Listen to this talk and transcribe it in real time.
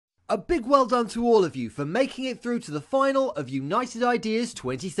A big well done to all of you for making it through to the final of United Ideas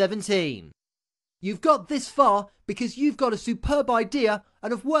 2017. You've got this far because you've got a superb idea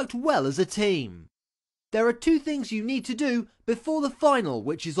and have worked well as a team. There are two things you need to do before the final,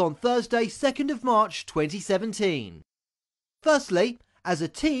 which is on Thursday, 2nd of March 2017. Firstly, as a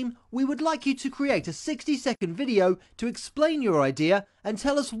team, we would like you to create a 60-second video to explain your idea and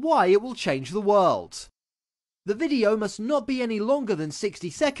tell us why it will change the world. The video must not be any longer than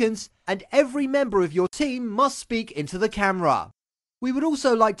 60 seconds, and every member of your team must speak into the camera. We would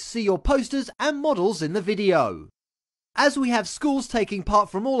also like to see your posters and models in the video. As we have schools taking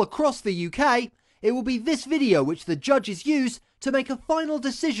part from all across the UK, it will be this video which the judges use to make a final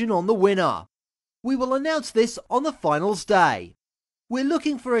decision on the winner. We will announce this on the finals day. We're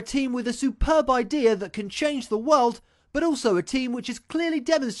looking for a team with a superb idea that can change the world, but also a team which has clearly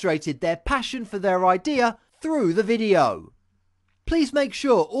demonstrated their passion for their idea through the video. Please make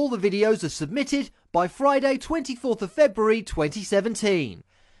sure all the videos are submitted by Friday 24th of February 2017.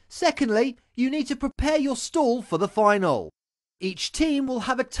 Secondly, you need to prepare your stall for the final. Each team will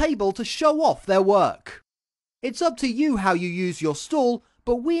have a table to show off their work. It's up to you how you use your stall,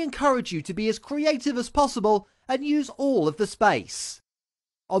 but we encourage you to be as creative as possible and use all of the space.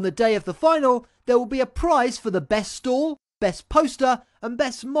 On the day of the final, there will be a prize for the best stall, best poster and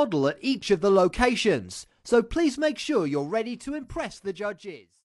best model at each of the locations. So please make sure you're ready to impress the judges.